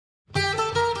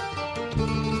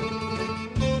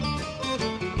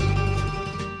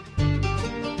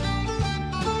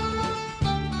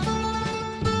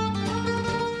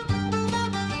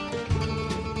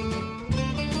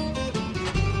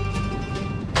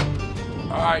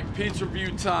right, pizza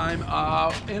review time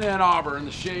in Ann Arbor, in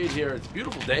the shade here. It's a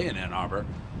beautiful day in Ann Arbor.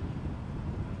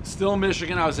 Still in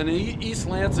Michigan. I was in East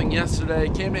Lansing yesterday,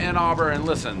 came to Ann Arbor, and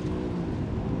listen,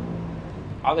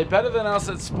 are they better than us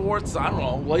at sports? I don't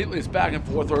know. Lately it's back and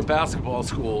forth. We're a basketball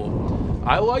school.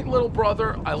 I like Little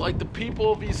Brother. I like the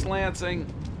people of East Lansing.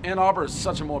 Ann Arbor is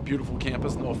such a more beautiful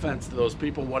campus. No offense to those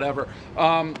people, whatever.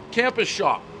 Campus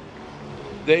shop.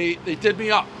 They did me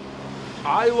up.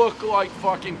 I look like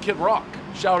fucking Kid Rock.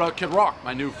 Shout out Kid Rock,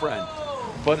 my new friend.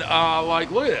 But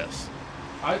like, look at this.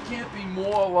 I can't be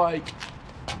more like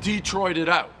Detroited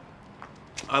out.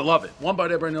 I love it. One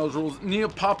bite, everybody knows rules.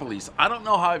 NeoPapalis. I don't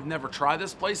know how I've never tried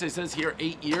this place. It says here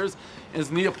 8 years. It's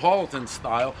Neapolitan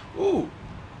style. Ooh,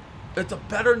 it's a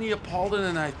better Neapolitan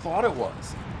than I thought it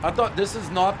was. I thought this is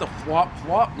not the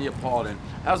flop Neapolitan.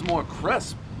 It has more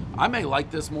crisp. I may like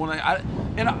this more than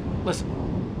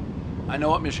listen, I know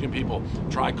what Michigan people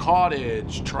try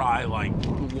cottage, try like,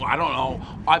 I don't know.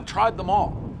 I've tried them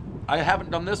all. I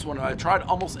haven't done this one. I've tried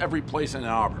almost every place in Ann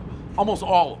Arbor. Almost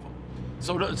all of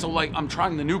them. So like, I'm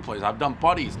trying the new place. I've done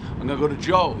Buddy's. I'm gonna go to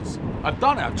Joe's. I've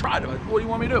done it. I've tried it. What do you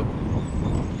want me to do?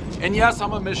 And yes,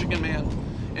 I'm a Michigan man.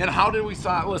 And how did we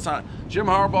sign? Listen, Jim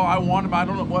Harbaugh, I want him. I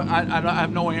don't know what. I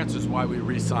have no answers why we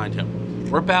re-signed him.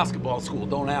 We're a basketball school.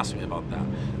 Don't ask me about that.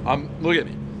 Look at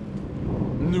me.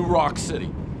 New Rock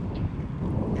City.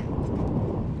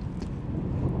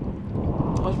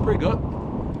 That's pretty good.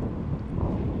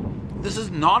 This is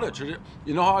not a tradition.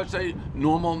 You know how I say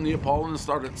normal Neapolitan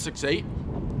start at 6'8"?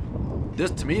 This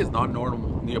to me is not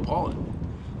normal Neapolitan.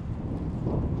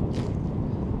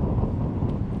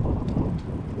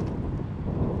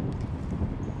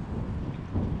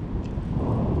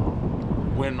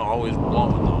 Wind always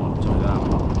blowing though, I'll tell you that.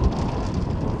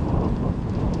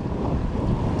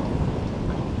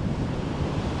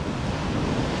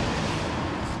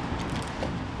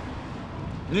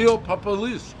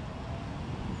 NeoPapalis.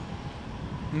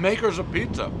 Makers of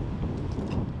pizza.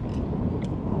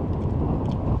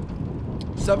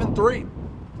 7.3.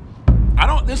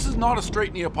 This is not a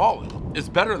straight Neapolitan. It's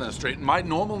better than a straight. My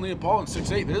normal Neapolitan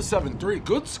 6.8. This is 7.3.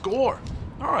 Good score.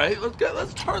 All right,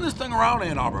 let's turn this thing around,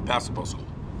 Ann Arbor Basketball School.